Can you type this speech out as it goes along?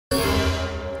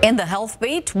In the health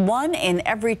beat, 1 in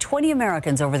every 20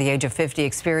 Americans over the age of 50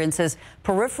 experiences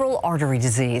peripheral artery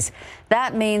disease.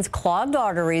 That means clogged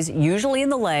arteries, usually in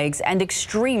the legs, and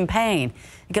extreme pain.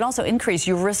 It can also increase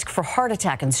your risk for heart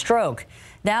attack and stroke.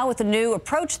 Now, with a new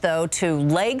approach, though, to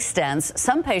leg stents,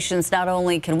 some patients not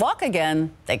only can walk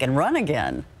again, they can run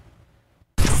again.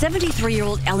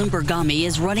 73-year-old Ellen Bergami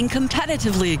is running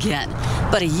competitively again.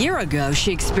 But a year ago,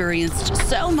 she experienced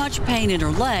so much pain in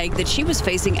her leg that she was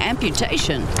facing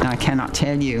amputation. I cannot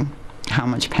tell you how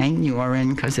much pain you are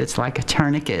in because it's like a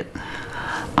tourniquet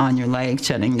on your leg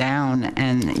shutting down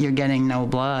and you're getting no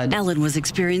blood. Ellen was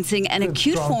experiencing an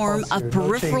acute form of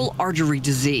peripheral artery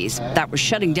disease that was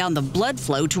shutting down the blood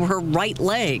flow to her right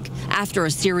leg. After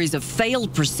a series of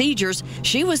failed procedures,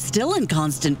 she was still in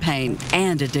constant pain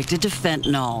and addicted to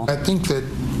fentanyl. I think that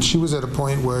she was at a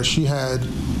point where she had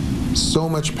so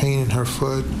much pain in her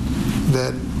foot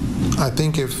that I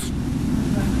think if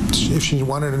she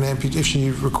wanted if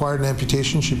she required an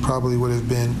amputation, she probably would have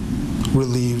been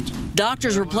relieved.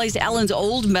 Doctors replaced Ellen's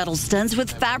old metal stents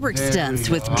with fabric stents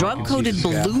with drug-coated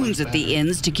balloons at the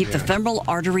ends to keep the femoral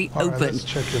artery open.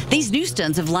 These new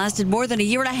stents have lasted more than a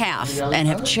year and a half and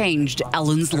have changed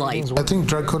Ellen's life. I think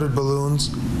drug-coated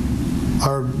balloons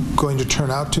are going to turn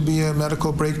out to be a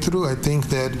medical breakthrough. I think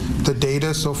that the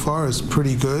data so far is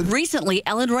pretty good. Recently,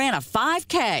 Ellen ran a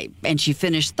 5K, and she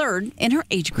finished third in her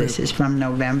age group. This is from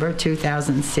November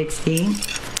 2016,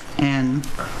 and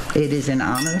it is an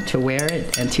honor to wear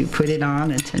it and to put it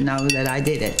on and to know that I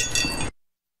did it.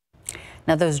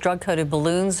 Now, those drug-coated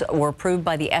balloons were approved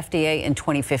by the FDA in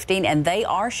 2015, and they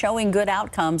are showing good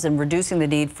outcomes and reducing the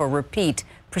need for repeat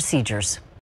procedures.